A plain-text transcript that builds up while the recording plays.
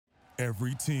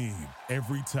Every team,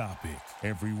 every topic,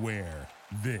 everywhere.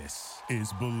 This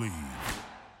is Believe.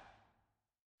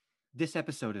 This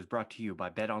episode is brought to you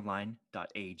by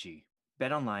betonline.ag.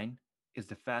 BetOnline is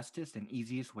the fastest and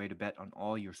easiest way to bet on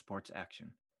all your sports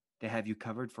action. They have you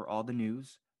covered for all the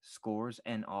news, scores,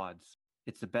 and odds.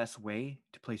 It's the best way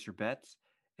to place your bets,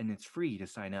 and it's free to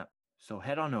sign up. So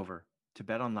head on over to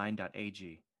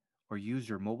betonline.ag or use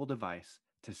your mobile device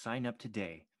to sign up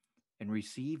today and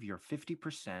receive your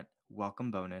 50%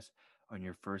 welcome bonus on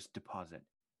your first deposit.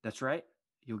 That's right,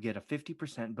 you'll get a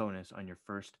 50% bonus on your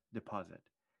first deposit.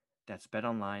 That's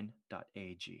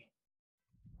betonline.ag.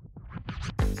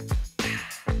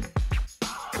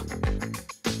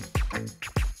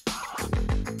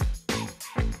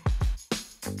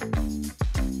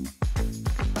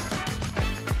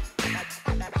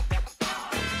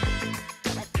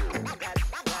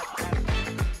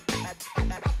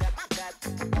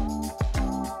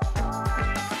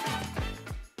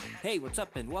 Hey, what's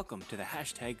up, and welcome to the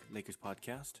Hashtag Lakers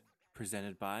podcast,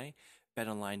 presented by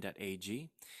betonline.ag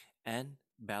and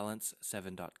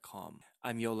balance7.com.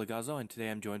 I'm Yo Lagazzo, and today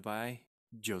I'm joined by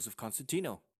Joseph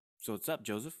Constantino. So what's up,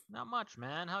 Joseph? Not much,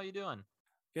 man. How you doing?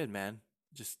 Good, man.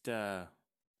 Just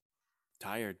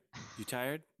tired. You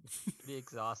tired? Pretty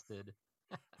exhausted.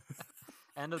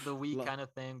 End of the week kind of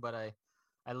thing, but I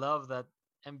love that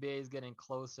NBA is getting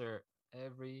closer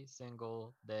every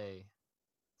single day.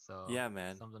 So yeah,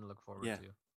 man. Something to look forward to.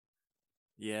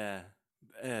 Yeah.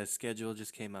 Schedule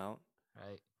just came out.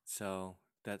 Right. So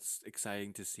that's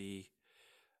exciting to see.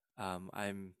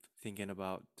 I'm thinking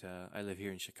about, I live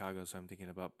here in Chicago, so I'm thinking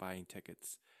about buying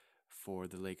tickets for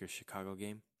the Lakers Chicago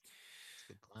game. That's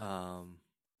a good plan.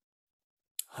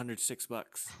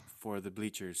 $106 for the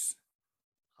bleachers.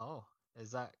 Oh,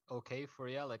 is that okay for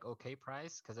you? Like okay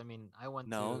price? Because I mean, I went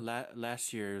No, to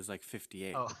last year it was like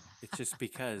 58. Oh. It's just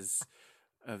because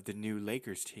of the new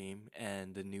Lakers team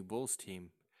and the new Bulls team.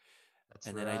 That's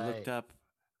and right. then I looked up,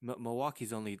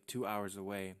 Milwaukee's only 2 hours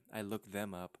away. I looked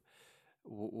them up.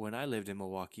 When I lived in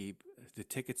Milwaukee, the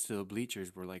tickets to the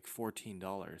bleachers were like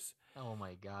 $14. Oh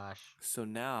my gosh. So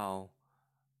now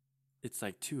it's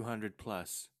like 200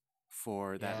 plus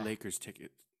for that Lakers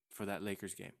ticket, for that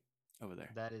Lakers game over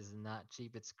there. That is not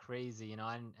cheap. It's crazy, you know,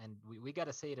 and we got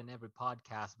to say it in every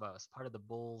podcast, but as part of the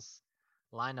Bulls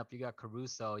lineup, you got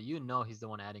Caruso. You know he's the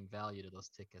one adding value to those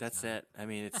tickets. That's man. it. I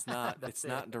mean, it's not it's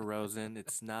not DeRozan,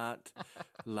 it's not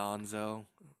Lonzo,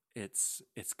 it's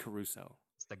Caruso.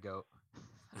 It's the GOAT.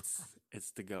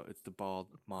 It's the GOAT. It's the bald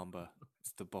mamba.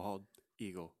 It's the bald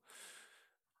eagle.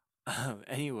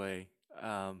 Anyway,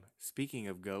 speaking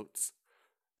of goats,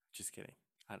 just kidding.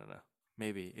 I don't know.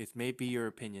 Maybe it may be your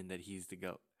opinion that he's the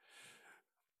GOAT.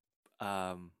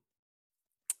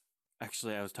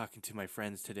 Actually, I was talking to my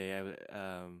friends today.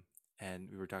 And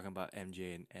we were talking about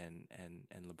MJ and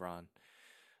LeBron,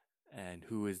 and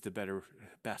who is the better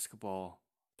basketball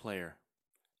player.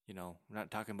 You know, we're not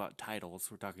talking about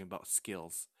titles. We're talking about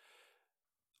skills.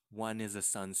 One is a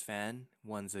Suns fan.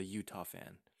 One's a Utah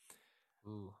fan.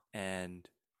 Ooh. And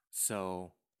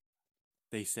so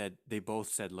they both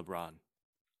said LeBron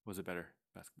was a better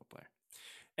basketball player.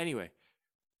 Anyway,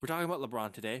 we're talking about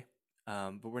LeBron today,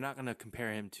 but we're not going to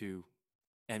compare him to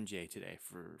MJ today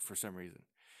for some reason.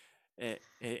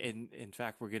 In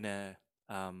fact, we're going to,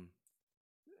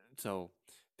 so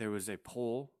there was a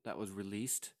poll that was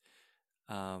released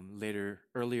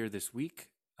earlier this week.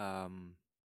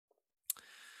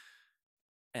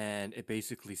 And it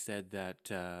basically said that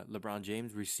LeBron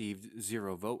James received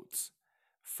 0 votes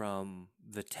from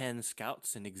the 10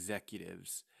 scouts and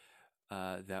executives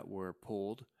that were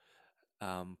polled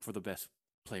for the best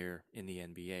player in the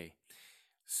NBA.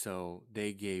 So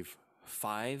they gave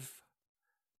 5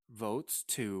 votes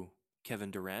to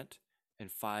Kevin Durant and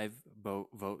 5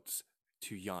 votes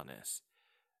to Giannis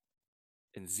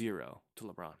and 0 to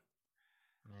LeBron.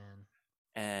 Man.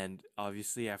 And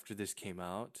obviously after this came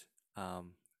out,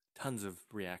 tons of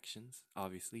reactions,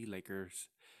 obviously, Lakers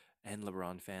and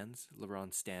LeBron fans,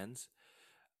 LeBron stans.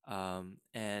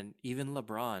 And even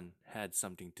LeBron had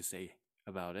something to say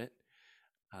about it.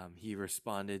 He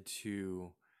responded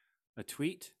to a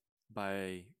tweet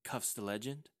by Cuffs the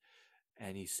Legend,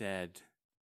 and he said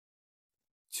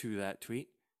to that tweet,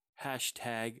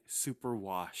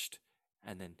 #superwashed,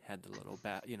 and then had the little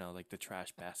like the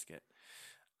trash basket.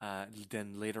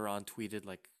 Then later on tweeted,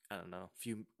 like, I don't know, a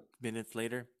few minutes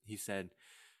later, he said,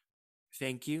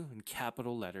 "Thank you," in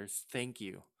capital letters, "thank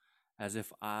you," as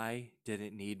if I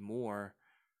didn't need more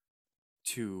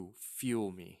to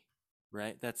fuel me,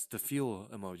 right? That's the fuel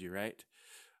emoji, right?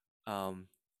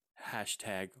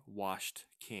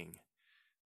 #WashedKing.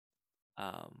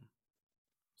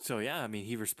 So yeah, I mean,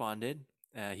 he responded.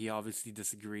 He obviously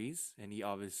disagrees, and he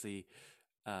obviously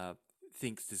uh,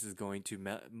 thinks this is going to,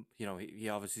 he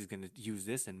obviously is going to use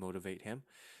this and motivate him.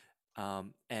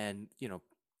 And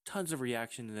tons of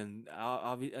reaction. And then,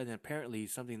 and apparently,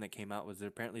 something that came out was that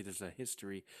apparently there's a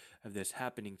history of this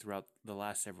happening throughout the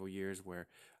last several years, where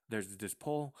there's this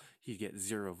poll, he gets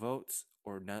 0 votes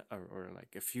or not, or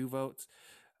like a few votes,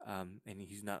 and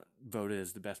he's not voted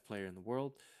as the best player in the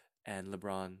world. And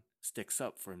LeBron sticks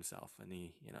up for himself, and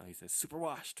he says super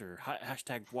washed or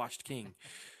hashtag washed king.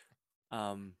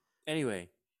 Anyway,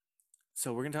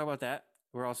 so we're gonna talk about that.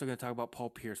 We're also gonna talk about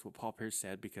Paul Pierce, what Paul Pierce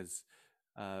said, because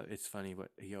it's funny what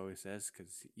he always says,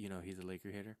 because he's a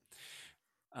Laker hater.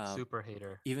 Super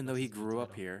hater. Even though That's he his new grew up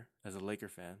title. here as a Laker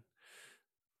fan,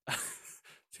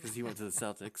 because he went to the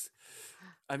Celtics.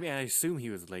 I mean, I assume he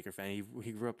was a Laker fan.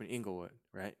 He grew up in Inglewood,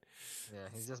 right? Yeah,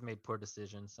 he's just made poor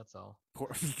decisions. That's all.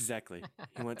 Exactly.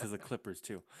 He went to the Clippers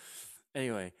too.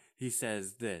 Anyway, he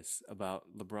says this about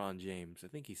LeBron James. I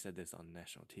think he said this on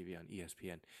national TV on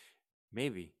ESPN.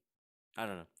 Maybe. I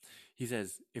don't know. He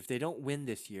says, if they don't win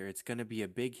this year, it's going to be a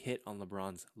big hit on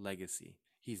LeBron's legacy.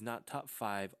 He's not top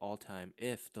 5 all time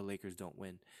if the Lakers don't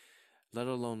win, let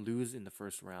alone lose in the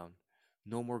first round.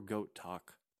 No more GOAT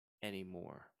talk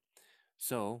anymore.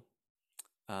 So,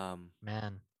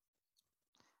 Man,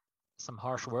 some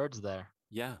harsh words there.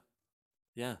 yeah.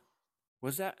 Yeah.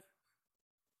 Was that?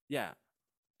 Yeah.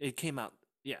 It came out.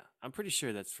 Yeah. I'm pretty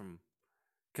sure that's from,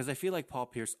 because I feel like Paul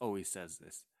Pierce always says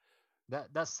this.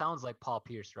 That sounds like Paul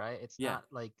Pierce, right? It's Yeah. not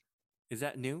like Is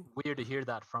that new? weird to hear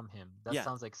that from him. That Yeah.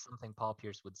 sounds like something Paul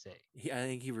Pierce would say. I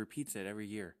think he repeats it every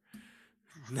year.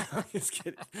 No, I'm just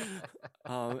kidding.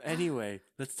 Anyway,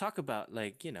 let's talk about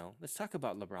let's talk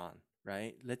about LeBron,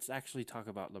 right? Let's actually talk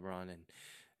about LeBron, and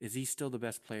is he still the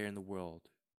best player in the world?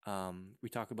 We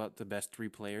talk about the best 3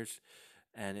 players,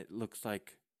 and it looks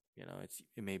like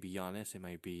it may be Giannis, it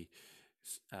might be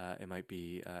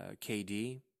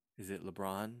KD. Is it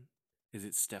LeBron? Is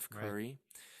it Steph Right. Curry?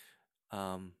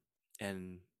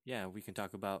 And yeah, we can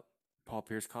talk about Paul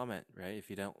Pierce comment, right? If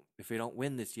we don't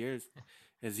win this year,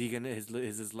 is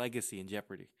his legacy in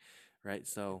jeopardy, right?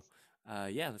 So,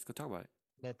 yeah, let's go talk about it.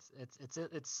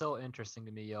 It's so interesting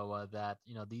to me, Yoa, that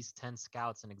these 10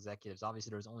 scouts and executives.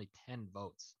 Obviously, there's only 10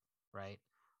 votes, right?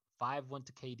 5 went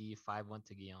to KD, 5 went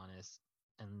to Giannis,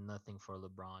 and nothing for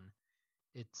LeBron.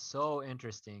 It's so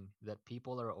interesting that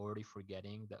people are already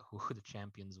forgetting that who the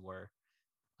champions were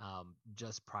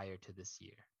just prior to this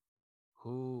year.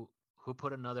 Who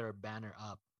put another banner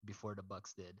up before the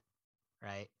Bucks did,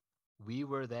 right? We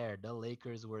were there. The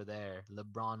Lakers were there.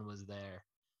 LeBron was there.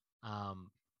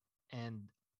 And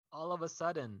all of a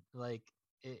sudden, like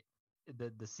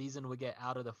the season we get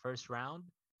out of the first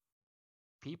round,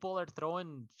 people are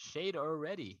throwing shade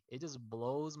already. It just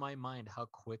blows my mind how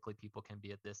quickly people can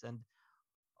be at this. And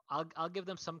I'll give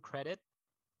them some credit.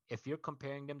 If you're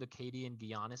comparing them to KD and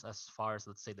Giannis, as far as,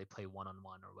 let's say, they play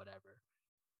one-on-one or whatever,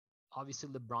 obviously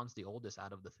LeBron's the oldest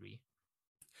out of the 3.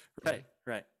 Okay?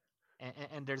 Right.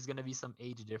 And there's going to be some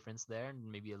age difference there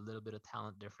and maybe a little bit of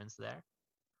talent difference there.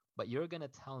 But you're going to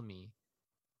tell me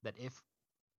that if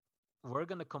we're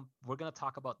going to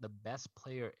talk about the best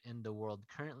player in the world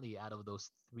currently out of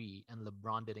those 3 and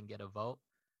LeBron didn't get a vote,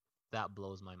 that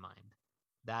blows my mind.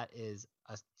 That is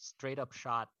a straight up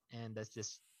shot, and that's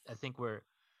just, I think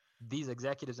these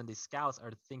executives and these scouts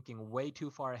are thinking way too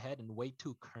far ahead and way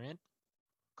too current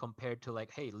compared to,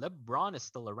 like, hey, LeBron is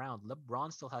still around.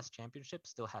 LeBron still has championships,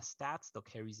 still has stats, still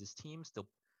carries his team, still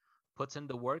puts in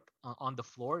the work on the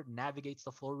floor, navigates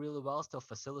the floor really well, still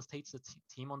facilitates the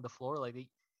team on the floor. Like,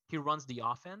 he runs the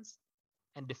offense,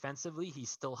 and defensively he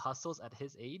still hustles at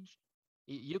his age.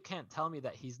 You can't tell me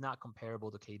that he's not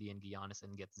comparable to KD and Giannis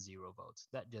and gets 0 votes.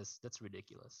 That's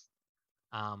ridiculous.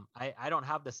 I don't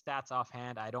have the stats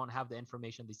offhand. I don't have the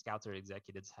information these scouts or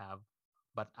executives have,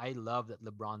 but I love that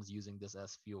LeBron's using this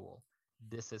as fuel.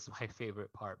 This is my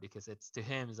favorite part, because it's, to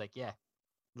him, it's like, yeah,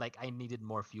 like I needed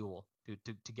more fuel to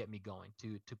get me going,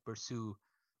 to pursue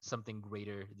something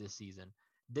greater this season.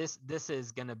 This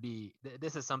is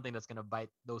something that's gonna bite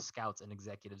those scouts and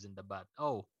executives in the butt.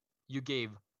 Oh, you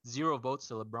gave 0 votes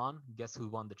to LeBron. Guess who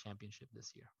won the championship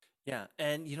this year? Yeah,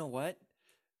 and you know what?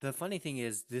 The funny thing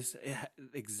is, this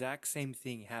exact same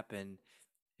thing happened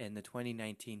in the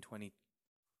 2019-2020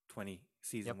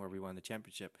 season. Yep. Where we won the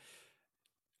championship.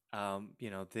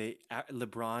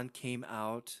 LeBron came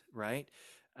out, right?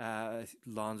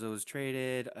 Lonzo was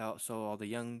traded, so all the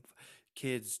young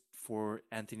kids for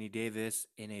Anthony Davis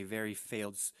in a very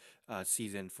failed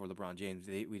season for LeBron James.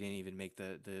 We didn't even make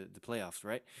the playoffs,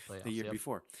 right? Playoffs, The year yep.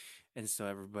 before. And so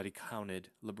everybody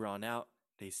counted LeBron out.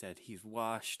 They said he's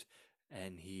washed.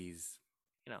 and he's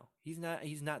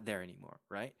not there anymore,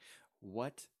 right?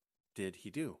 What did he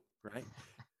do, right?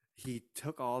 He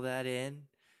took all that in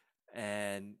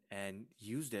and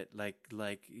used it I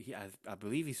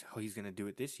believe he's going to do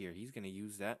it this year. He's going to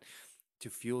use that to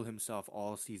fuel himself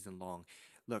all season long.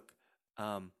 Look,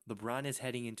 LeBron is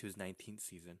heading into his 19th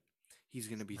season. He's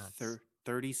going to be Nuts.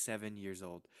 37 years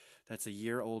old. That's a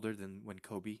year older than when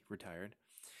Kobe retired.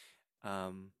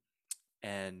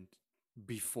 And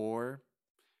before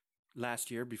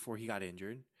last year, before he got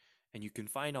injured, and you can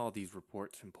find all these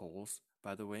reports and polls,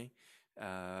 by the way,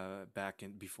 back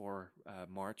in before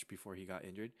March, before he got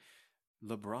injured,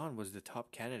 LeBron was the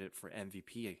top candidate for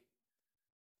MVP.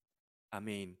 I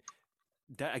mean,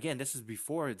 that again, this is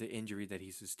before the injury that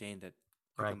he sustained that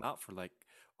took Right. him out for like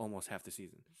almost half the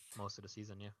season. Most of the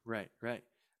season, yeah. Right, right.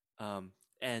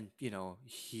 And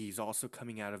he's also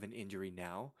coming out of an injury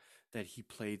now that he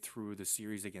played through the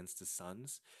series against the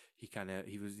Suns.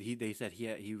 They said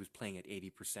he was playing at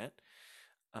 80%.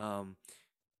 Um,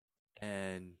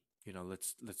 and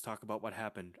let's talk about what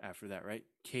happened after that, right?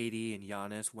 KD and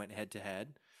Giannis went head to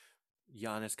head.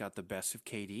 Giannis got the best of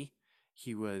KD.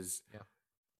 He was Yeah.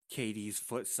 KD's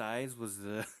foot size was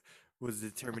the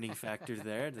determining factor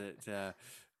there that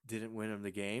didn't win him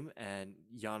the game, and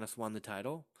Giannis won the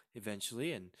title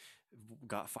eventually and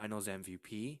got Finals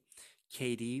MVP.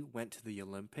 KD went to the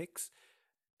Olympics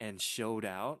and showed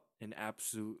out an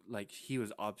absolute he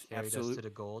was Carried us to absolute the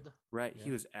gold. right. Yeah.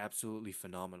 He was absolutely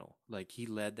phenomenal. Like he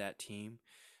led that team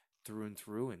through and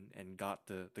through and got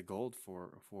the gold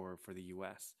for the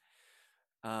US.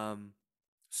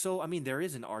 So I mean there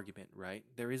is an argument, right?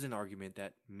 There is an argument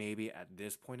that maybe at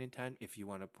this point in time, if you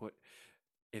want to put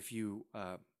if you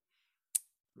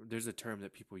there's a term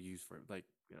that people use for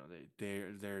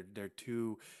they're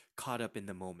too caught up in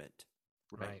the moment,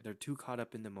 right? Right. They're too caught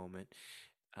up in the moment.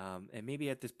 And maybe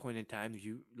at this point in time,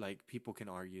 people can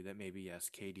argue that maybe yes,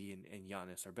 KD and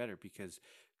Giannis are better because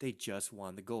they just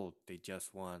won the gold. They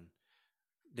just won.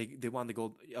 They won the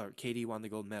gold. Or KD won the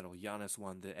gold medal. Giannis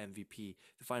won the MVP,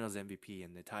 the Finals MVP,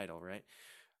 and the title. Right?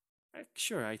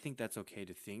 Sure, I think that's okay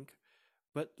to think,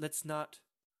 but let's not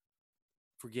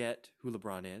forget who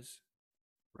LeBron is.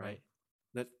 Right? Right.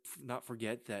 Let's not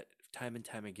forget that time and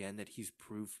time again that he's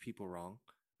proved people wrong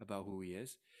about who he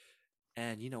is.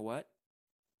 And you know what?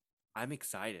 I'm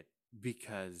excited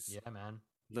because Yeah, man.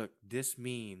 look, this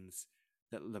means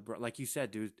that LeBron, like you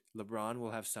said, dude, LeBron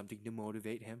will have something to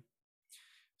motivate him,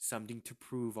 something to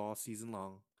prove all season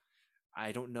long.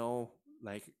 I don't know,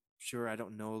 I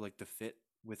don't know, the fit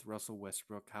with Russell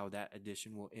Westbrook, how that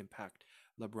addition will impact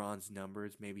LeBron's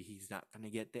numbers. Maybe he's not going to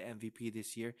get the MVP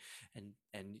this year, and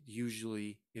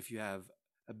usually, if you have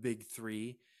a big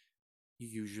three, you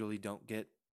usually don't get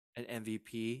an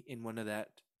MVP in one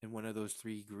of those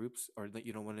three groups, or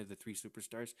one of the three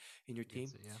superstars in your team.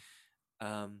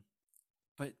 Yeah.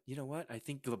 But you know what? I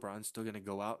think LeBron's still gonna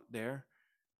go out there,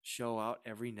 show out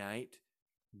every night,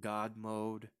 God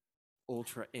mode,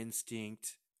 Ultra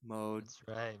Instinct mode, That's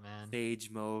right, man. Sage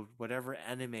mode, whatever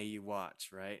anime you watch,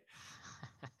 right?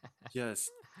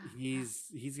 Just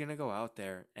he's gonna go out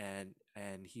there and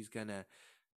he's gonna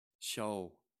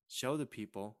show the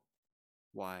people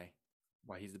why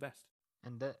he's the best.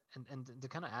 And to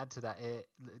kind of add to that,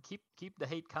 keep the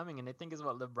hate coming. And I think is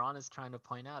what LeBron is trying to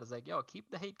point out. Is like, yo, keep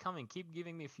the hate coming. Keep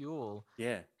giving me fuel.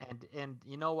 Yeah. And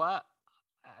you know what?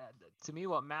 To me,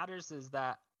 what matters is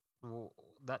that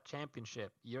that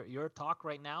championship. Your talk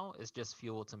right now is just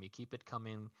fuel to me. Keep it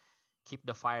coming. Keep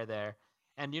the fire there.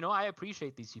 And I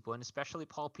appreciate these people, and especially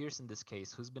Paul Pierce in this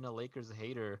case, who's been a Lakers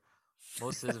hater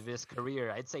most of his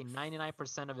career. I'd say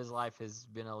 99% of his life has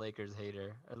been a Lakers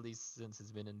hater, at least since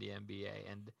he's been in the NBA.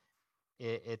 And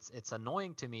it's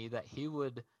annoying to me that he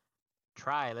would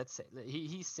try. Let's say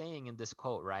he's saying in this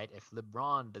quote, right? If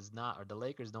LeBron does not, or the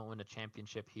Lakers don't win a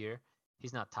championship here,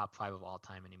 he's not top 5 of all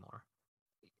time anymore.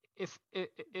 If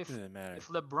Doesn't matter. if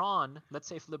LeBron, let's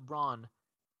say if LeBron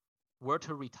were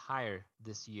to retire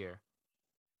this year,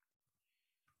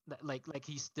 like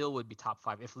he still would be top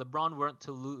 5. If LeBron were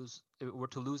to lose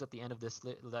at the end of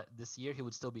this year, he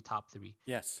would still be top 3.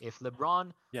 Yes. If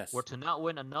LeBron Yes. were to not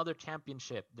win another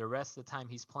championship the rest of the time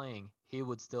he's playing, he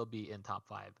would still be in top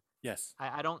 5. Yes.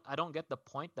 I don't get the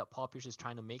point that Paul Pierce is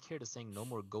trying to make here to saying no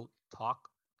more GOAT talk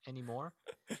anymore.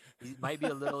 He might be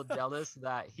a little jealous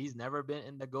that he's never been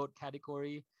in the GOAT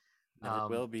category. Never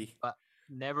will be. But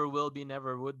never will be,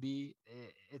 never would be.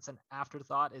 It's an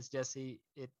afterthought. It's just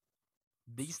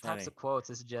these types of quotes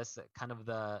is just kind of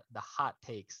the hot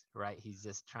takes, right? He's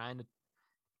just trying to,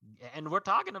 and we're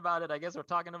talking about it. I guess we're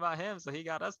talking about him, so he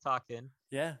got us talking.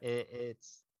 Yeah.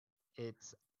 It's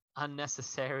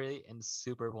unnecessary and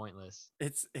super pointless.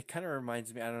 It kind of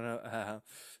reminds me, I don't know,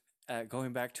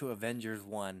 going back to Avengers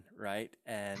 1, right?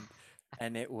 And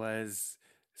it was,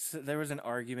 so there was an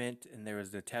argument, and there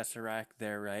was the Tesseract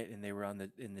there, right? And they were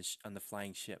on on the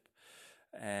flying ship,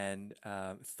 and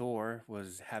Thor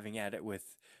was having at it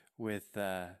with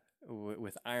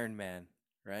with Iron Man,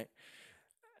 right?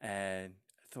 And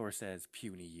Thor says,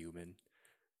 "Puny human."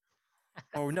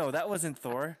 Oh no, that wasn't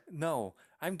Thor. No,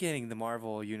 I'm getting the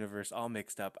Marvel universe all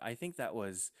mixed up. I think that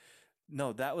was,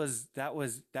 no, that was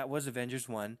Avengers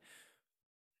 1,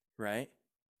 right?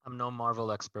 I'm no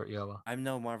Marvel expert, Yoa. I'm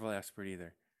no Marvel expert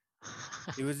either.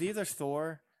 It was either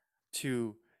Thor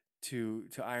to to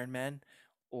Iron Man,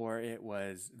 or it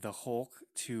was the Hulk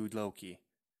to Loki.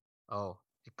 Oh,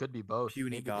 it could be both.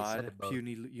 Puny Maybe they said god, it both.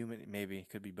 puny human, maybe it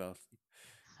could be both.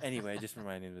 Anyway, just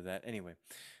reminding me of that. Anyway,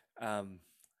 um,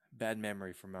 bad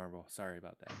memory for Marvel. Sorry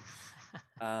about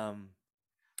that.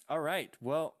 All right.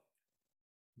 Well,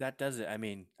 that does it. I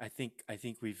mean, I think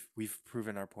we've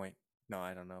proven our point. No,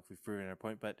 I don't know if we've proven our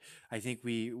point, but I think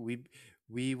we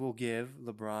will give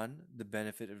LeBron the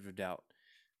benefit of the doubt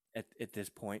at this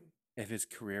point of his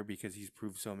career, because he's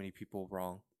proved so many people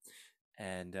wrong.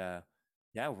 And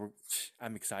yeah,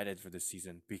 I'm excited for this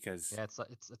season because Yeah,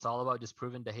 it's all about just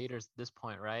proving to haters at this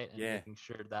point, right? And yeah, making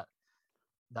sure that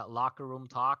that locker room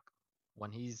talk,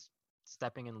 when he's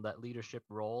stepping in that leadership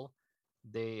role,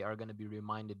 they are going to be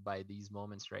reminded by these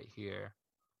moments right here,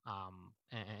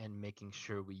 and making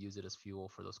sure we use it as fuel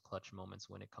for those clutch moments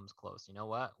when it comes close. You know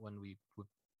what? When we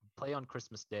play on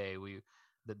Christmas Day,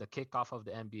 the kickoff of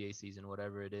the NBA season,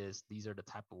 whatever it is, these are the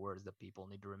type of words that people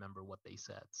need to remember what they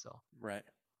said. So right,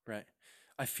 right.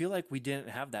 I feel like we didn't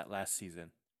have that last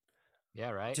season yeah,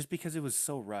 right. just because it was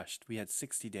so rushed. We had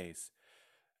 60 days,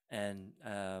 and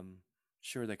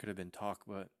sure, there could have been talk,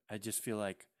 but I just feel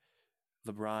like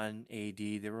LeBron,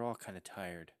 AD, they were all kind of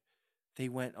tired. They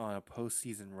went on a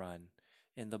postseason run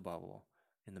in the bubble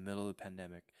in the middle of the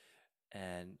pandemic,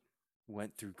 and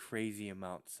went through crazy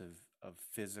amounts of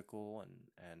physical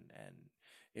and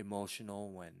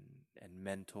emotional and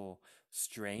mental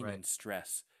strain Right. and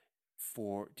stress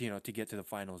for, to get to the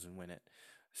finals and win it.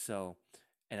 So,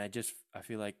 and I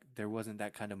feel like there wasn't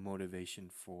that kind of motivation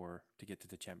for to get to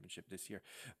the championship this year.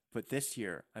 But this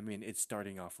year, I mean, it's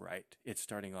starting off right. It's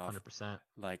starting off 100%.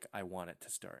 like I want it to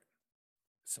start.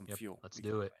 Some Yep. fuel Let's we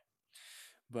can do play. it.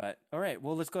 But all right,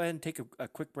 well, let's go ahead and take a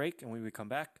quick break, and when we come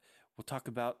back, we'll talk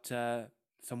about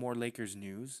some more Lakers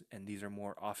news, and these are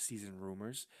more off-season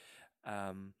rumors.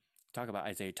 Um, talk about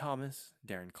Isaiah Thomas,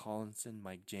 Darren Collinson,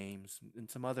 Mike James, and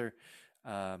some other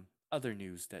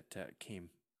news that came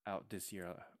out this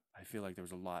year. I feel like there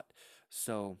was a lot.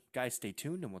 So, guys, stay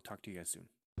tuned, and we'll talk to you guys soon.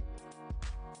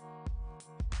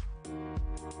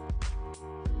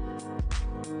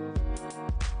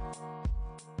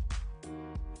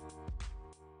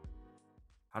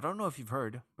 I don't know if you've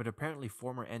heard, but apparently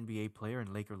former NBA player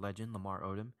and Laker legend Lamar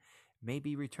Odom may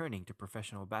be returning to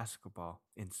professional basketball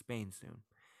in Spain soon.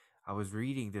 I was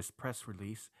reading this press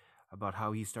release about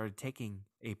how he started taking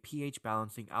a pH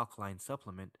balancing alkaline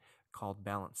supplement called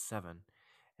Balance 7,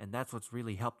 and that's what's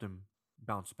really helped him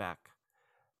bounce back.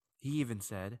 He even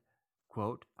said,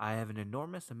 quote, "I have an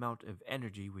enormous amount of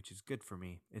energy, which is good for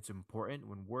me. It's important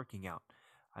when working out.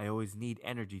 I always need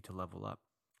energy to level up."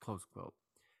 Close quote.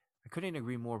 I couldn't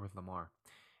agree more with Lamar.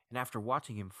 And after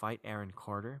watching him fight Aaron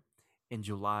Carter in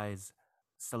July's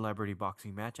celebrity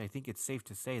boxing match, I think it's safe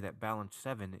to say that Balance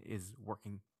 7 is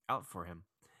working out for him.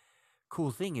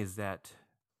 Cool thing is that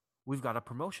we've got a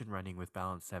promotion running with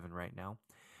Balance 7 right now,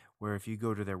 where if you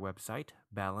go to their website,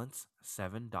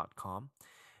 balance7.com,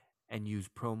 and use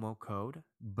promo code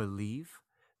BELIEVE,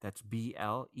 that's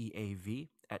BLEAV,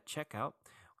 at checkout,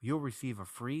 you'll receive a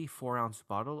free 4-ounce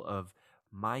bottle of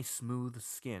My Smooth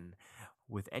Skin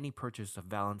with any purchase of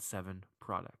Balance 7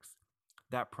 products.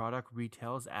 That product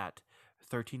retails at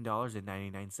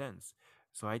 $13.99,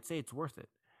 so I'd say it's worth it.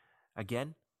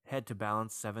 Again, head to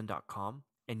balance7.com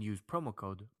and use promo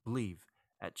code BELIEVE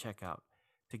at checkout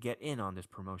to get in on this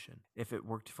promotion. If it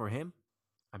worked for him,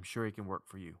 I'm sure it can work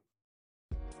for you.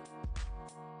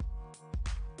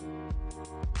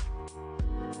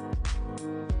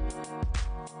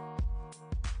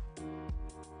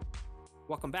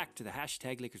 Welcome back to the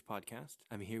Hashtag Lakers podcast.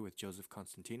 I'm here with Joseph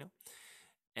Constantino.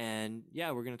 And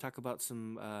yeah, we're going to talk about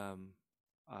some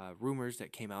rumors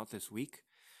that came out this week.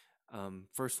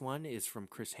 First one is from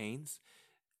Chris Haynes.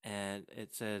 And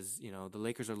it says, the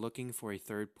Lakers are looking for a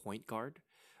third point guard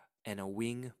and a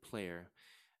wing player.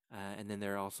 And then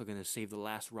they're also going to save the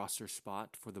last roster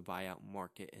spot for the buyout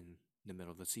market in the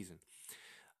middle of the season.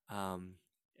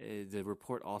 The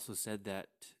report also said that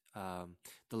The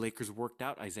Lakers worked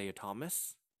out Isaiah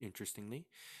Thomas, interestingly,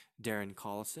 Darren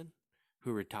Collison,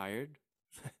 who retired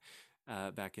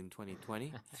back in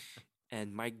 2020,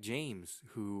 and Mike James,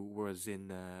 who was in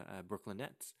the Brooklyn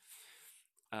Nets.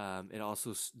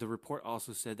 The report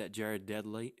also said that Jared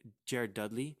Dudley,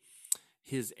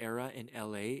 his era in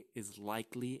LA is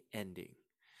likely ending.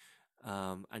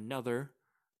 Another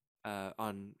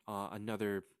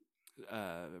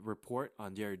report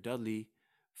on Jared Dudley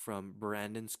from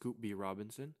Brandon Scoop B.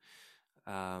 Robinson.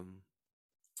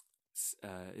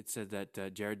 It said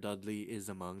that Jared Dudley is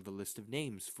among the list of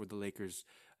names for the Lakers'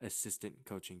 assistant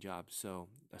coaching job. So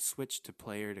a switch to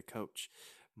player to coach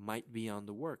might be on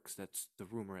the works. That's the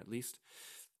rumor, at least.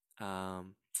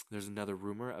 There's another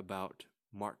rumor about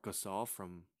Marc Gasol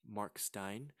from Mark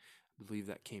Stein. I believe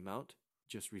that came out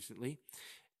just recently.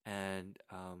 And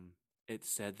it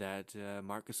said that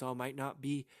Marc Gasol might not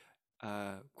be,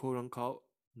 quote unquote,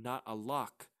 not a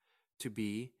lock to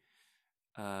be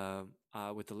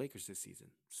with the Lakers this season.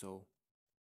 So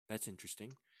that's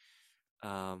interesting.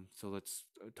 So let's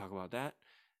talk about that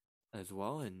as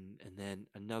well. And then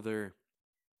another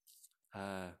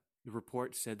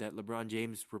report said that LeBron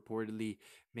James reportedly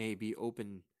may be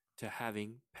open to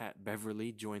having Pat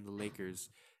Beverly join the Lakers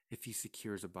if he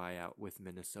secures a buyout with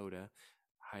Minnesota.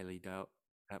 Highly doubt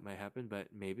that might happen, but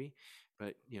maybe.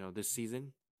 But, this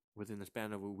season, within the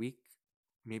span of a week,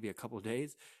 maybe a couple of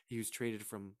days, he was traded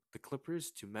from the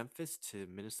Clippers to Memphis to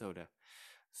Minnesota.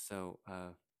 So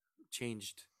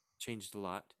changed a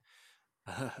lot.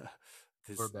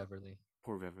 Poor Beverly.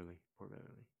 Poor Beverly.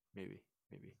 Maybe.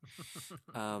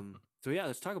 So yeah,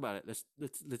 let's talk about it. Let's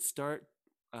start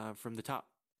from the top.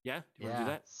 Yeah, do you want to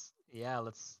do that? Yeah,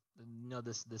 let's.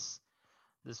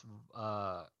 This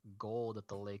goal that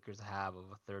the Lakers have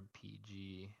of a third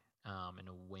PG and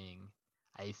a wing,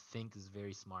 I think is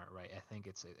very smart, right? I think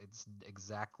it's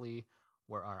exactly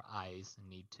where our eyes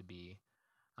need to be.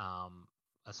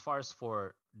 As far as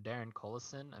for Darren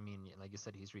Collison, I mean, like you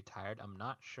said, he's retired. I'm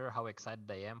not sure how excited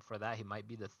I am for that. He might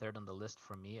be the third on the list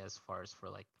for me as far as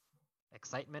for like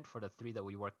excitement for the three that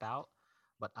we worked out.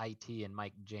 But IT and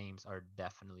Mike James are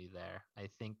definitely there. I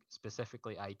think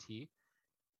specifically IT,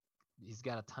 he's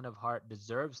got a ton of heart,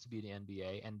 deserves to be the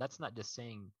NBA. And that's not just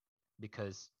saying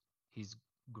because he's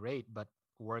great, but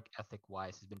work ethic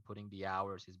wise, he's been putting the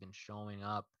hours, he's been showing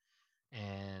up.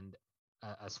 And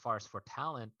as far as for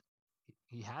talent,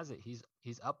 he has it. He's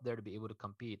up there to be able to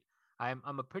compete. I'm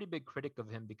a pretty big critic of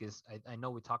him because I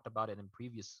know we talked about it in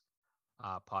previous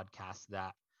podcasts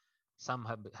that some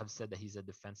have said that he's a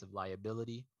defensive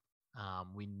liability.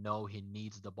 We know he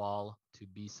needs the ball to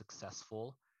be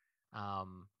successful.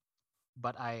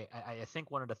 But I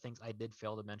think one of the things I did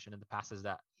fail to mention in the past is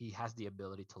that he has the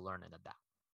ability to learn and adapt.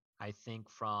 I think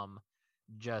from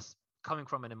just coming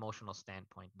from an emotional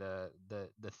standpoint, the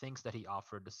things that he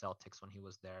offered the Celtics when he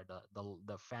was there,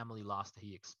 the family loss that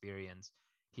he experienced,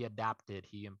 he adapted,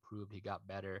 he improved, he got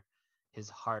better.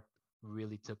 His heart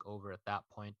really took over at that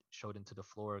point, showed into the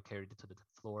floor, carried it to the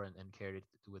floor, and carried it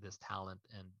with his talent,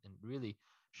 and really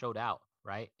showed out,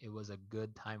 right? It was a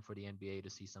good time for the NBA to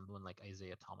see someone like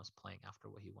Isaiah Thomas playing after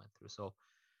what he went through. So,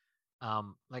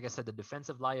 like I said, the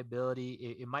defensive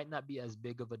liability, it might not be as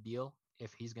big of a deal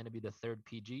if he's going to be the third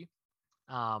PG.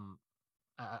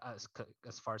 As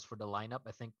far as for the lineup,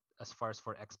 I think as far as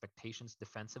for expectations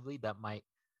defensively, that might,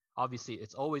 obviously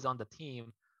it's always on the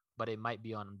team, but it might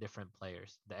be on different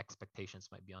players. The expectations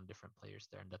might be on different players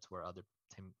there, and that's where other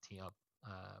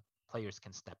players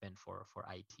can step in for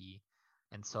IT.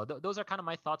 And so those are kind of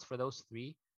my thoughts for those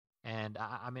three. And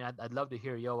I mean, I'd love to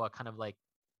hear Yoa kind of like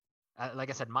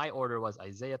I said, my order was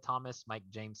Isaiah Thomas, Mike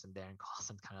James, and Darren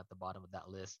Collison kind of at the bottom of that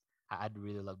list. I'd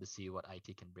really love to see what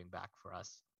IT can bring back for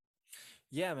us.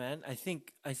 Yeah, man. I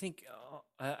think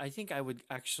I would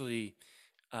actually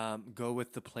go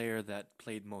with the player that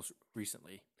played most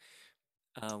recently,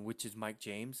 which is Mike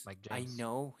James. I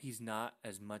know he's not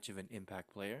as much of an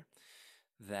impact player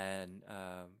than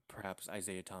perhaps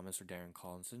Isaiah Thomas or Darren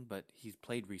Collison, but he's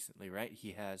played recently, right?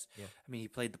 He has. Yeah. I mean, he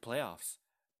played the playoffs,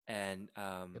 and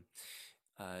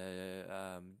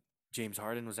James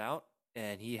Harden was out,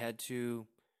 and he had to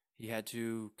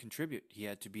contribute. He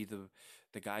had to be the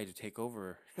guy to take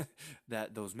over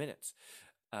those minutes,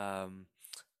 and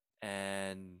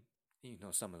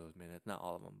some of those minutes, not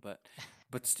all of them,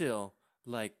 but still,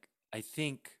 like, I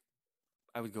think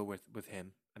I would go with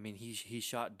him. I mean, he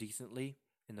shot decently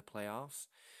in the playoffs,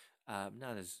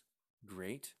 not as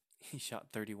great. He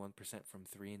shot 31% from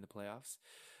three in the playoffs.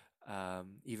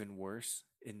 Even worse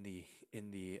in the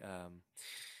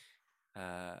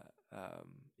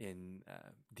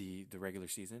regular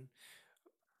season.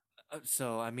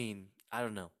 So I mean, I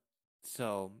don't know.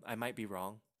 So I might be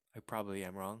wrong. I probably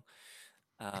am wrong.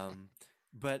 Um,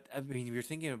 but I mean, you're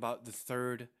thinking about the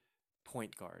third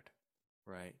point guard,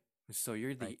 right? So you're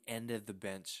Right. the end of the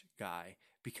bench guy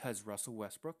because Russell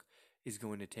Westbrook is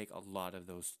going to take a lot of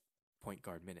those point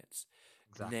guard minutes.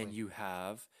 And then Exactly. You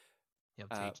have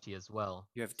uh, THT as well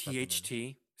you have stepping in.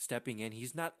 THT stepping in.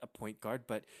 He's not a point guard,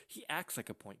 but he acts like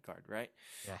a point guard, right?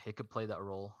 Yeah, he could play that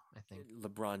role, I think.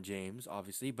 LeBron James,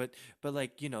 obviously, but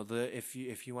like the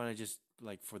if you want to just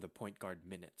like for the point guard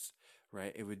minutes,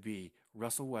 right? It would be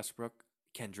Russell Westbrook,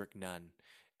 Kendrick Nunn,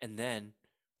 and then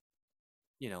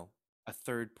you know a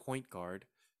third point guard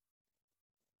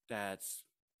that's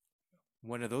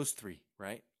one of those three,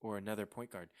 right? Or another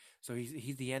point guard. So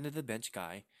he's the end of the bench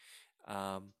guy,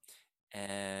 um,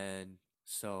 and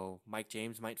so Mike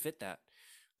James might fit that.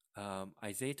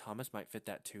 Isaiah Thomas might fit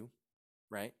that too,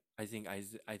 right? I think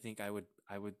I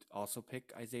would also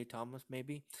pick Isaiah Thomas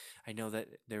maybe. I know that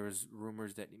there was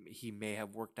rumors that he may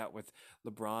have worked out with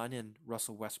LeBron and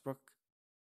Russell Westbrook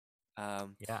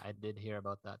um, Yeah, I did hear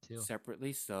about that too.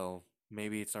 separately, so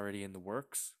maybe it's already in the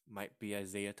works. Might be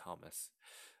Isaiah Thomas.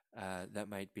 That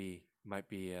might be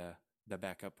the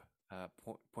backup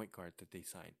point guard that they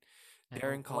signed. And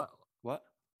Darren Call what?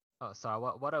 oh, sorry.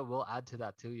 What I will add to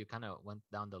that too, you kind of went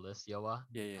down the list, Yoa.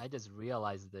 Yeah, yeah, I just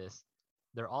realized this.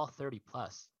 They're all 30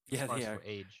 plus as yeah. far They as for are.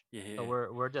 age. Yeah, So yeah.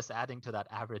 we're just adding to that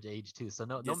average age too. So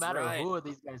no That's matter right. who of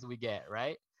these guys we get,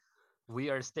 right? We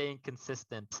are staying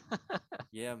consistent.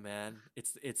 Yeah, man.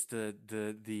 It's the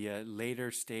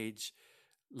later stage,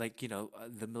 like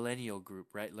the millennial group,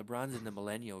 right? LeBron's in the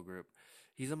millennial group.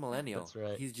 He's a millennial. That's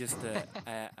right. He's just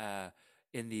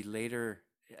in the later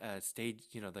stage,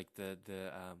 like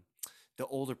the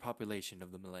older population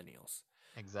of the millennials,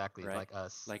 Exactly, right? like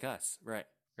us. Like us, right?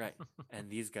 Right. And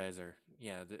these guys are,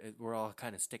 yeah, we're all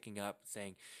kind of sticking up,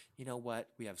 saying, you know what,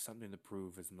 we have something to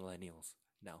prove as millennials.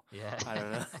 No, Yeah. I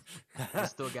don't We know.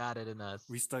 still got it in us.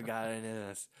 We still got it in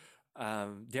us.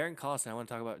 Darren Collison, I want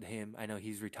to talk about him. I know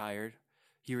he's retired.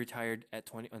 He retired at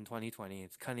 2020.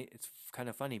 It's kind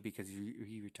of funny because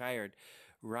he retired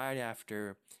right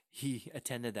after he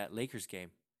attended that Lakers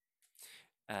game.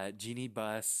 Jeannie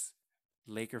Buss,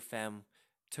 Laker fam,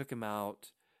 took him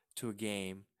out to a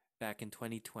game back in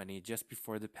 2020, just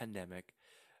before the pandemic,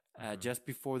 Hmm. just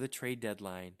before the trade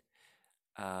deadline.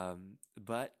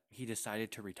 But he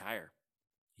decided to retire.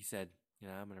 He said,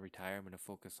 I'm going to retire. I'm going to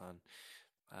focus on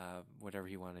whatever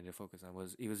he wanted to focus on.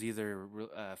 It was either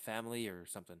family or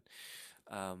something.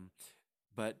 Um,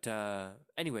 but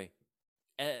anyway,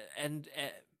 and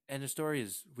and the story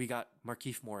is we got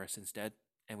Markieff Morris instead,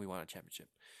 and we won a championship.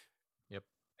 Yep.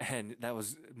 And that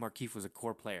was Markieff was a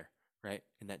core player, right,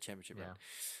 in that championship Yeah.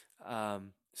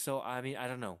 run. So I mean, I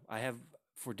don't know. I have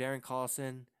for Darren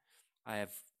Collison, I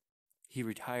have he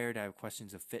retired. I have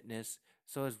questions of fitness.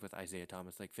 So is with Isaiah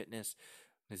Thomas, like fitness.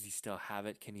 Does he still have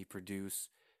it? Can he produce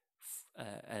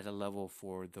at a level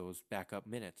for those backup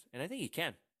minutes? And I think he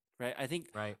can, right? I think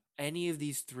Right. any of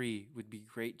these three would be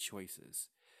great choices.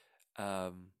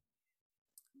 Um,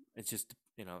 it's just,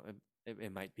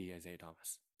 it might be Isaiah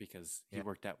Thomas because he Yeah.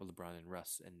 worked out with LeBron and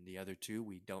Russ. And the other two,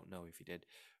 we don't know if he did,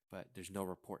 but there's no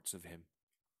reports of him.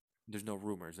 There's no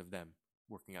rumors of them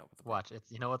working out with LeBron. Watch.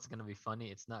 It's what's gonna be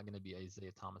funny? It's not gonna be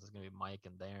Isaiah Thomas. It's gonna be Mike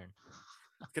and Darren.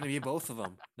 It's gonna be both of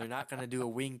them. They're not gonna do a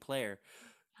wing player,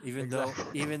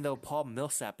 Exactly. even though Paul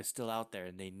Millsap is still out there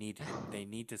and they need him. They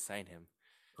need to sign him.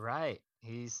 Right.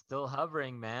 He's still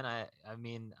hovering, man. I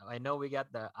mean, I know we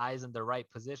got the eyes in the right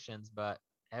positions, but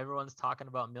everyone's talking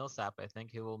about Millsap. I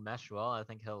think he will mesh well. I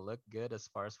think he'll look good as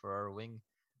far as for our wing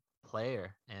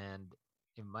player, and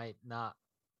it might not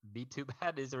be too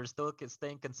bad. Is there still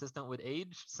staying consistent with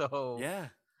age? So Yeah,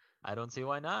 I don't see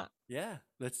why not. yeah.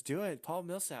 Let's do it. Paul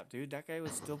Millsap, dude. That guy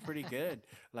was still pretty good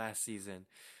last season.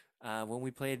 When we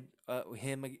played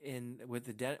him in with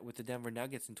the Denver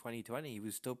Nuggets in 2020, he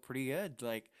was still pretty good.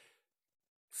 Like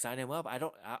sign him up.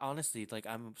 Honestly, like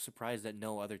I'm surprised that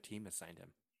no other team has signed him.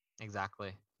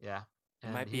 Exactly. Yeah. It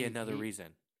And might be another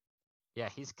reason. yeah,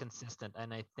 he's consistent,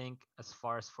 and I think as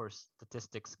far as for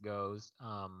statistics goes,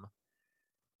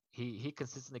 he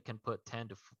consistently can put 10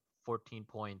 to 14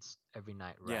 points every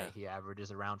night, right? Yeah. He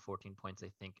averages around 14 points,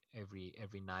 I think, every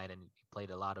night, and he played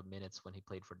a lot of minutes when he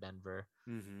played for Denver.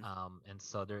 Mm-hmm. And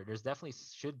so there's definitely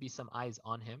should be some eyes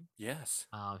on him. Yes.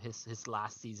 His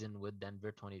last season with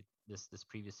Denver, this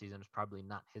previous season was probably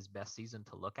not his best season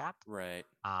to look at. Right.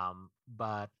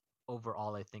 But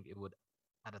overall, I think it would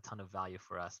add a ton of value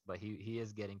for us. But he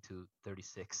is getting to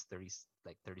 36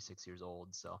 years old,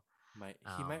 so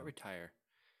He might retire.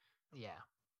 yeah.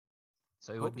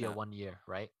 So it Hope would be a not. 1 year,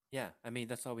 right? Yeah, I mean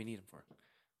that's all we need him for.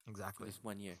 Exactly. For this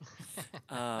 1 year.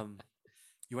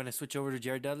 You want to switch over to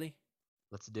Jared Dudley?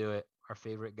 Let's do it. Our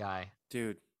favorite guy.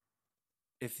 Dude,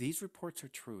 if these reports are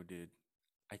true, dude,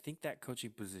 I think that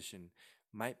coaching position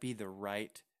might be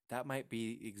that might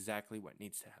be exactly what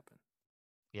needs to happen.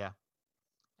 Yeah.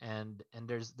 And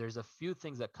there's a few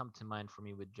things that come to mind for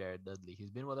me with Jared Dudley. He's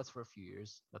been with us for a few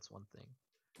years. That's one thing.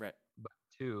 Right. But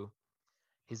two,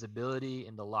 his ability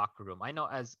in the locker room. I know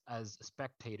as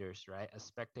spectators, right? As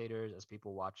spectators, as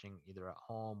people watching either at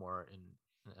home or in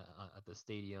at the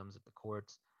stadiums, at the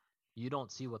courts, you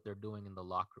don't see what they're doing in the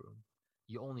locker room.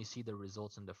 You only see the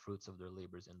results and the fruits of their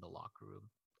labors in the locker room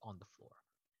on the floor.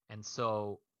 And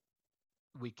so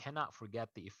we cannot forget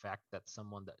the effect that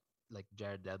someone that like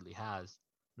Jared Dudley has,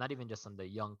 not even just on the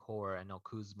young core. I know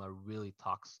Kuzma really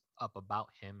talks up about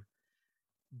him,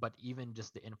 but even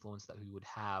just the influence that he would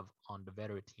have on the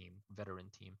veteran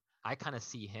team. I kind of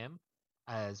see him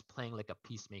as playing like a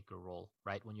peacemaker role,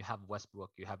 right? When you have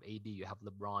Westbrook, you have AD, you have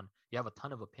LeBron, you have a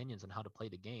ton of opinions on how to play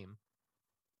the game.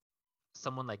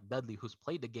 Someone like Dudley, who's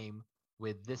played the game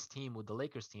with this team, with the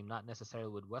Lakers team, not necessarily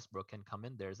with Westbrook, can come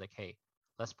in there. Is like, hey,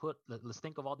 let's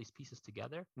think of all these pieces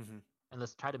together Mm-hmm. and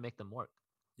let's try to make them work.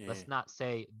 Yeah. Let's not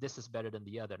say this is better than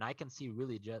the other. And I can see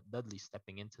really Dudley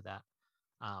stepping into that,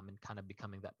 and kind of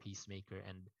becoming that peacemaker.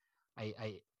 And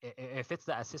if it's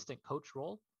the assistant coach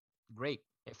role, great.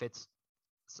 If it's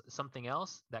something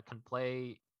else that can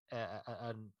play,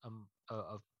 I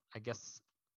guess,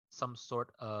 some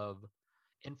sort of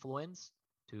influence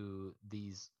to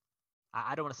these,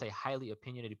 I don't want to say highly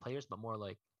opinionated players, but more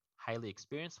like highly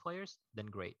experienced players, then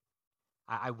great.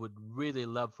 I would really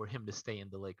love for him to stay in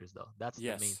the Lakers, though. That's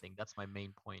the main Yes. thing. That's my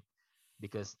main point,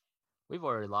 because we've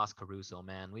already lost Caruso,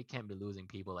 man. We can't be losing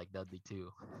people like Dudley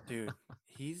too. Dude,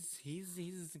 he's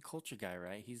the culture guy,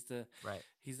 right? Right.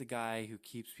 He's the guy who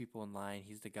keeps people in line.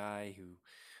 He's the guy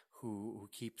who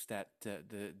keeps that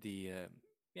the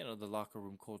locker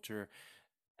room culture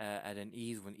at an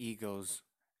ease when egos,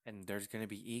 and there's going to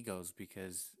be egos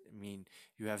because I mean,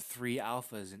 you have three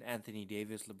alphas in Anthony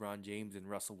Davis, LeBron James, and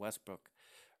Russell Westbrook,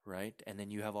 right? And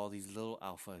then you have all these little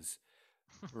alphas,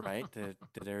 right?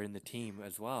 That are in the team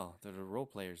as well. That are role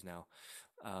players now,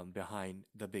 behind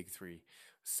the big three.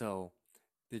 So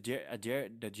the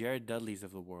Jared Dudleys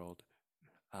of the world,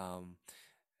 um,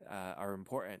 are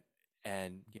important,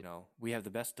 and we have the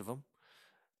best of them.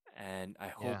 And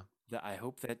Yeah. I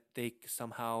hope that they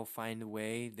somehow find a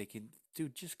way they can do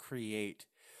just create.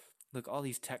 Look, all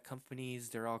these tech companies,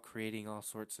 they're all creating all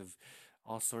sorts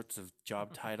of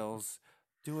job titles.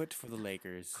 Do it for the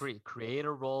Lakers. Create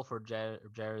a role for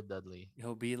Jared Dudley.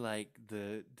 He'll be like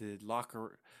the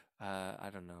locker. I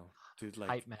don't know, dude. Like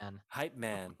Hype man. hype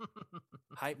man,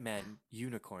 hype man,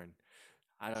 unicorn.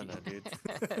 I don't know,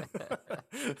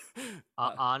 dude.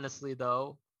 Honestly,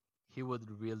 though, he would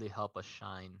really help us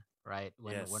shine, right?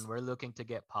 When Yes. we're looking to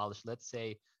get polished, let's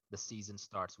say the season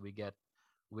starts, we get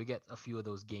a few of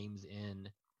those games in,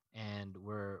 and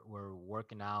we're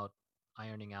working out,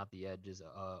 ironing out the edges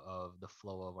of the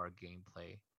flow of our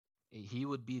gameplay. He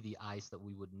would be the ice that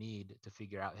we would need to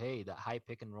figure out, hey, that high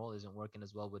pick and roll isn't working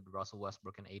as well with Russell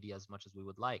Westbrook and AD as much as we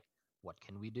would like. What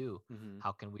can we do? Mm-hmm.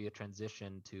 How can we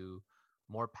transition to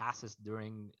more passes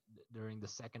during the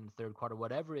second and third quarter,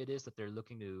 whatever it is that they're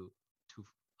looking to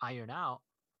iron out?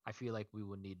 I feel like we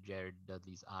would need Jared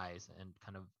Dudley's eyes and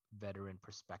kind of veteran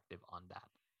perspective on that.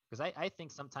 Because I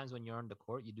think sometimes when you're on the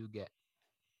court,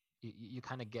 you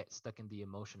kind of get stuck in the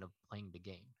emotion of playing the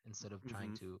game instead of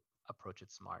trying Mm-hmm. to approach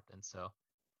it smart. And so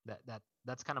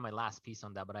that's kind of my last piece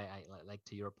on that. But I like,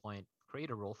 to your point, create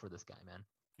a role for this guy, man.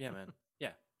 Yeah, man.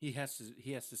 Yeah, he has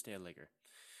to stay a Laker.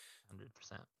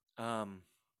 100%.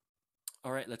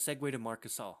 All right, let's segue to Marc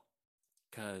Gasol,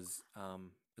 because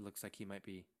it looks like he might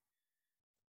be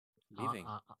leaving.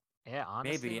 Yeah,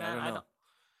 honestly, Maybe, man, I don't know.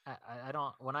 I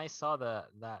don't. When I saw that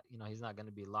he's not going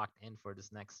to be locked in for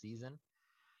this next season,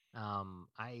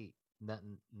 I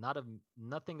not of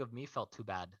nothing of me felt too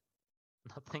bad.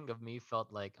 Nothing of me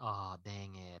felt like, oh,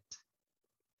 dang it.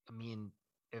 I mean,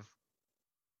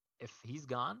 if he's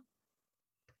gone,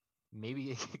 maybe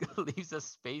it leaves a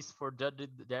space for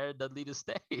Jared Dudley to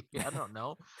stay. I don't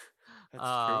know. That's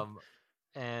true. Um,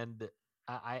 and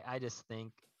I just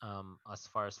think, as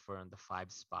far as for in the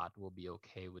 5 spot, we'll be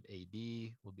okay with AD.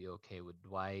 We'll be okay with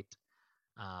Dwight.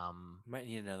 Might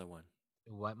need another one.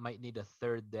 What might need a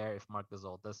third there if Marc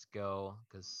Gasol does go,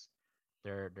 because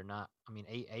they're not. I mean,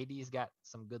 AD's got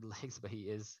some good legs, but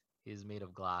he's made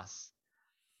of glass.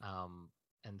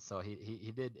 And so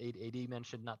he did. AD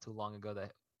mentioned not too long ago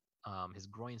that his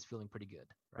groin's feeling pretty good,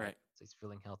 right? Right. So he's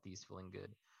feeling healthy, he's feeling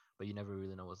good. But you never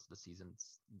really know what's the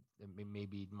season's.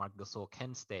 Maybe Marc Gasol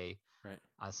can stay, Right.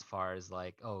 as far as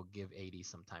like, oh, give AD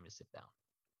some time to sit down.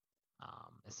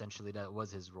 Essentially, that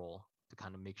was his role to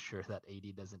kind of make sure that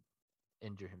AD doesn't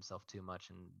injure himself too much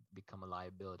and become a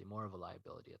liability, more of a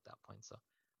liability at that point. So,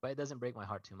 but it doesn't break my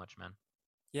heart too much, man.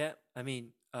 Yeah, I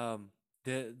mean, my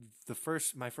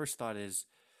first thought is,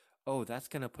 oh, that's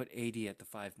gonna put AD at the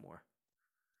 5 more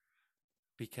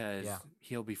because Yeah.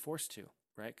 he'll be forced to,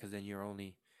 right? Because then you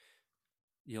only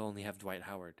have Dwight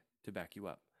Howard to back you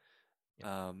up,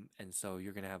 and so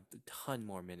you're gonna have a ton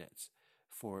more minutes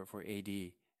for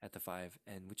AD at the 5,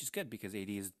 and which is good because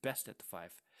AD is best at the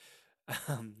 5.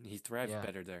 He thrives Yeah.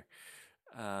 better there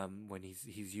when he's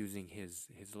using his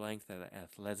length and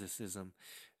athleticism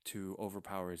to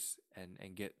overpower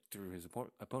and get through his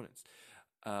opponents.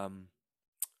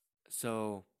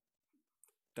 So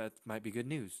that might be good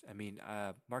news. I mean,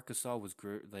 Marc Gasol was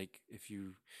great. Like if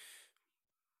you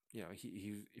know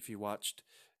he if you watched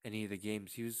any of the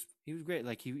games, he was great.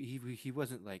 Like he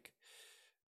wasn't like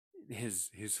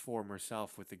his former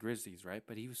self with the Grizzlies, right?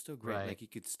 But he was still great. Right. Like he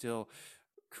could still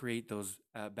create those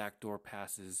backdoor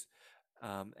passes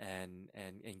and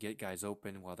get guys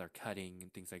open while they're cutting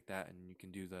and things like that. And you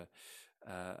can do the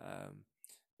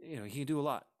he can do a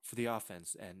lot for the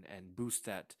offense and boost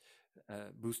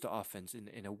the offense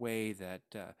in a way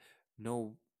that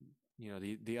no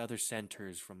the other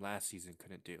centers from last season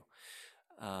couldn't do.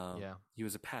 He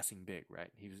was a passing big,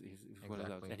 right? He was one of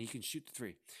those, and he can shoot the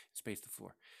 3, space the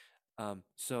floor.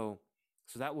 So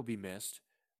that will be missed,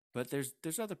 but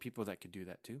there's other people that could do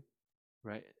that too,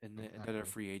 right? And that are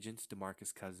free agents.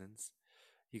 DeMarcus Cousins,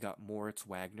 you got Moritz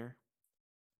Wagner.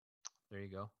 There you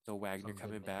go. So Wagner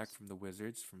coming back from the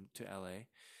Wizards to LA,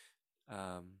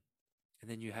 and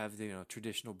then you have the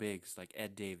traditional bigs like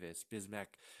Ed Davis,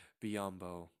 Bismack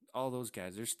Biyombo, all those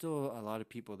guys. There's still a lot of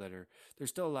people there's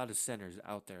still a lot of centers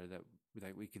out there that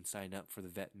we can sign up for the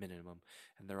vet minimum,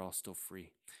 and they're all still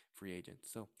free agents.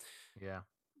 So yeah,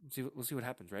 we'll see what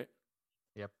happens, right?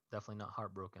 Yep, definitely not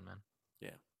heartbroken, man.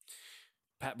 Yeah,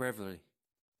 Pat Beverly.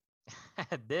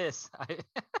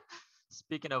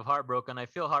 Speaking of heartbroken, I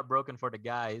feel heartbroken for the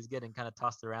guy. He's getting kind of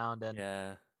tossed around,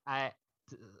 and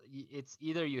it's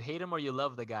either you hate him or you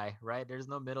love the guy, right? There's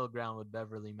no middle ground with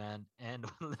Beverly, man. And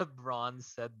when LeBron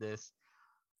said this,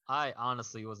 I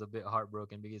honestly was a bit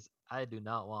heartbroken because I do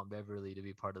not want Beverly to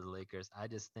be part of the Lakers. I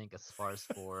just think as far as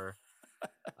for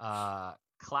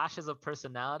clashes of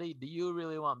personality, do you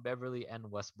really want Beverly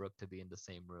and Westbrook to be in the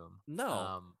same room?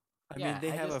 No. I mean,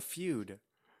 they have a feud.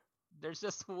 There's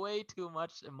just way too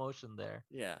much emotion there.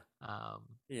 Yeah. I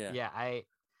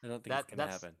don't think it's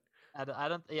gonna happen. I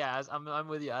don't. Yeah, I'm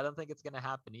with you. I don't think it's gonna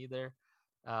happen either.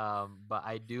 But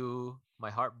I do. My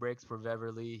heart breaks for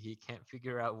Beverly. He can't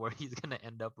figure out where he's gonna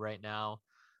end up right now.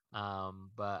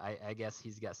 But I guess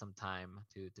he's got some time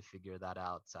to figure that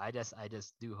out. So I just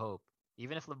do hope.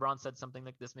 Even if LeBron said something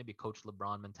like this, maybe Coach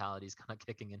LeBron mentality is kind of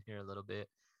kicking in here a little bit.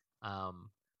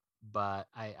 But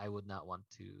I would not want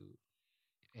to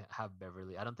have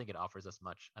Beverly. I don't think it offers us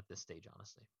much at this stage,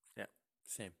 honestly. Yeah,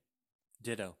 same.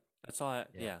 Ditto. That's all.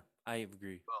 I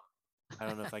agree. Well. I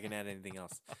don't know if I can add anything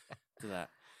else to that.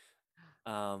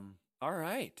 All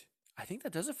right. I think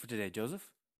that does it for today, Joseph.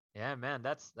 Yeah, man.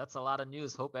 That's a lot of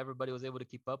news. Hope everybody was able to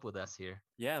keep up with us here.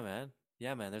 Yeah, man.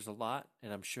 There's a lot,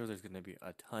 and I'm sure there's going to be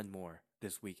a ton more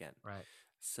this weekend. Right.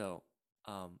 So,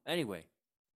 anyway,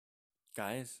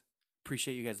 guys,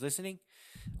 appreciate you guys listening.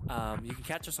 You can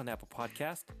catch us on Apple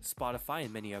Podcast, Spotify,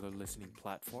 and many other listening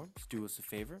platforms. Do us a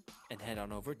favor and head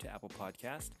on over to Apple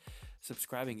Podcast,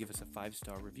 subscribe, and give us a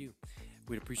 5-star review.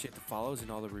 We'd appreciate the follows and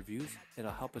all the reviews.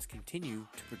 It'll help us continue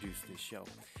to produce this show.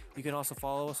 You can also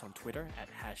follow us on Twitter at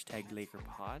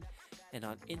 #LakerPod and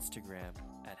on Instagram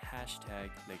at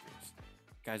 #Lakers.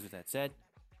 Guys, with that said,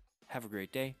 have a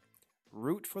great day.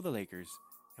 Root for the Lakers,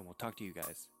 and we'll talk to you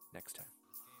guys next time.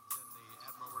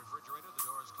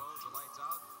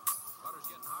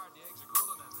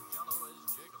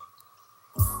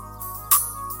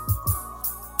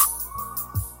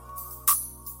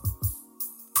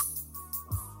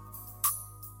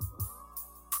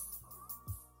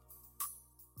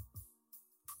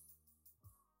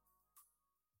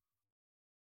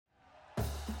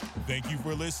 Thank you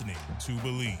for listening to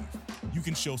Believe. You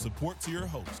can show support to your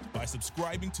host by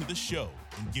subscribing to the show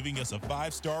and giving us a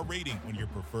 5-star rating on your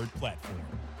preferred platform.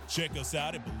 Check us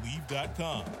out at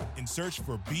Believe.com and search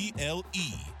for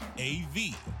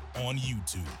BLEAV on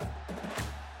YouTube.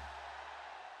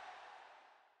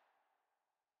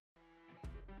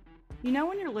 You know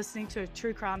when you're listening to a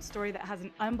true crime story that has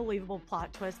an unbelievable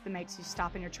plot twist that makes you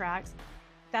stop in your tracks?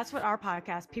 That's what our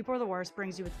podcast, People Are the Worst,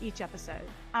 brings you with each episode.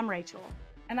 I'm Rachel.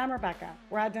 And I'm Rebecca.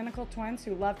 We're identical twins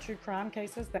who love true crime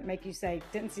cases that make you say,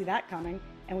 didn't see that coming,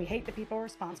 and we hate the people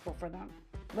responsible for them.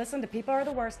 Listen to People Are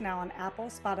the Worst now on Apple,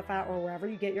 Spotify, or wherever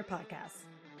you get your podcasts.